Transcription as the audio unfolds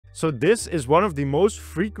So this is one of the most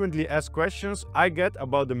frequently asked questions I get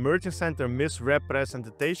about the Merchant Center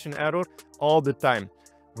misrepresentation error all the time.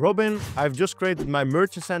 Robin, I've just created my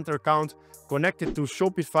Merchant Center account, connected to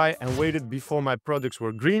Shopify and waited before my products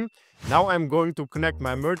were green. Now I'm going to connect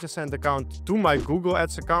my Merchant Center account to my Google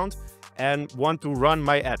Ads account and want to run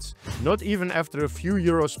my ads. Not even after a few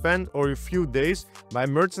euros spent or a few days, my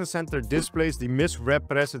Merchant Center displays the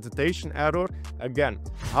misrepresentation error again.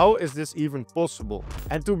 How is this even possible?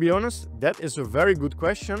 And to be honest, that is a very good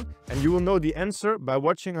question, and you will know the answer by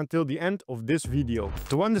watching until the end of this video.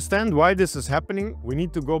 To understand why this is happening, we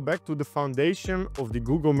need to go back to the foundation of the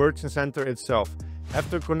Google Merchant Center itself.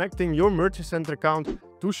 After connecting your Merchant Center account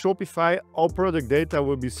to Shopify, all product data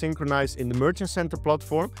will be synchronized in the Merchant Center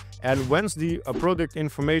platform, and once the product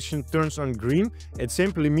information turns on green, it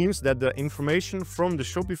simply means that the information from the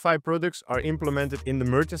Shopify products are implemented in the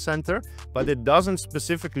Merchant Center, but it doesn't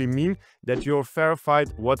specifically mean that you're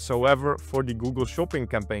verified whatsoever for the Google Shopping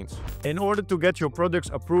campaigns. In order to get your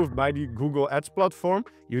products approved by the Google Ads platform,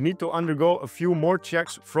 you need to undergo a few more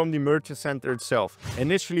checks from the Merchant Center itself.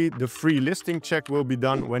 Initially, the free listing check will be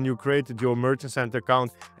done when you created your Merchant Center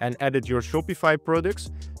account and added your Shopify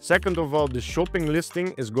products. Second of all, the shopping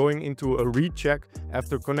listing is going into a recheck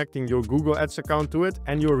after connecting your Google Ads account to it,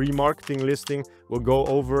 and your remarketing listing will go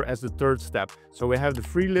over as the third step. So we have the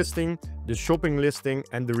free listing, the shopping listing,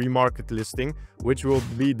 and the remarket listing, which will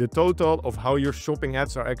be the total of how your shopping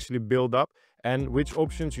ads are actually built up and which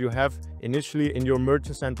options you have initially in your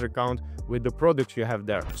Merchant Center account with the products you have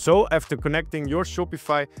there. So after connecting your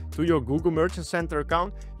Shopify to your Google Merchant Center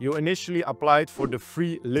account, you initially applied for the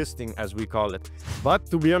free listing, as we call it. But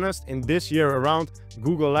to be honest, in this year around,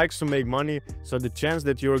 Google likes to make money, so the chance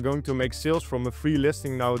that you're going to make sales from a free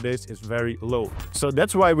listing nowadays is very low. So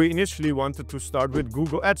that's why we initially wanted to start with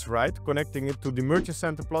Google Ads, right? Connecting it to the Merchant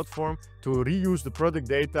Center platform to reuse the product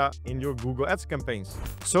data in your Google Ads campaigns.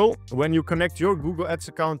 So when you connect your Google Ads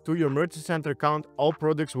account to your Merchant Center account, all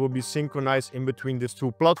products will be synchronized in between these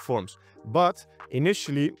two platforms. But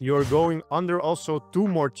initially, you're going under also two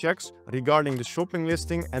more checks regarding the shopping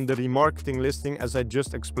listing and the remarketing listing, as I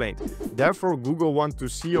just explained. Therefore, Google wants to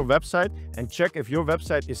see your website and check if your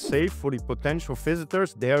website is safe for the potential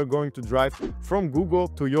visitors they are going to drive from Google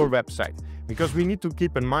to your website. Because we need to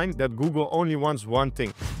keep in mind that Google only wants one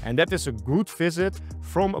thing, and that is a good visit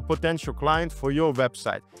from a potential client for your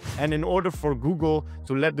website. And in order for Google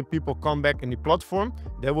to let the people come back in the platform,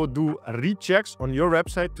 they will do rechecks on your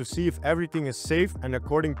website to see if everything is safe and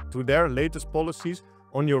according to their latest policies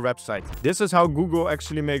on your website. This is how Google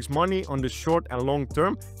actually makes money on the short and long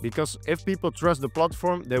term, because if people trust the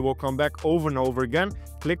platform, they will come back over and over again,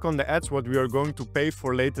 click on the ads what we are going to pay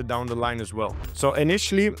for later down the line as well. So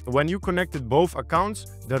initially, when you connected both accounts,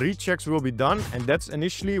 the rechecks will be done, and that's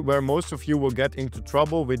initially where most of you will get into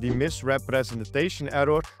trouble with the misrepresentation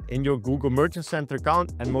error in your Google Merchant Center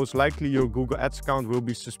account, and most likely your Google Ads account will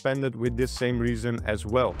be suspended with this same reason as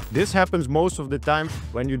well. This happens most of the time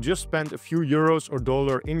when you just spend a few euros or dollars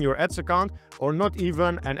in your ads account, or not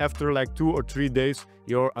even, and after like 2 or 3 days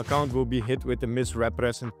your account will be hit with the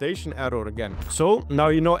misrepresentation error again. So now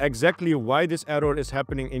you know exactly why this error is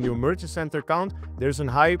happening in your Merchant Center account. There's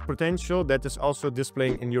a high potential that is also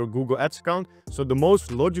displaying in your Google Ads account. So the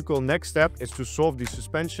most logical next step is to solve the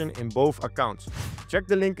suspension in both accounts. Check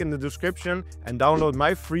the link in the description and download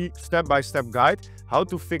my free step-by-step guide how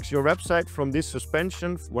to fix your website from this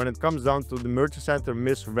suspension when it comes down to the Merchant Center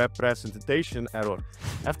misrepresentation error.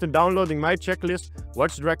 After downloading my checklist,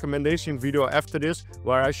 watch the recommendation video after this,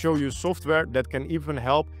 where I show you software that can even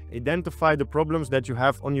help identify the problems that you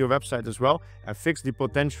have on your website as well and fix the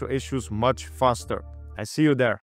potential issues much faster. I see you there.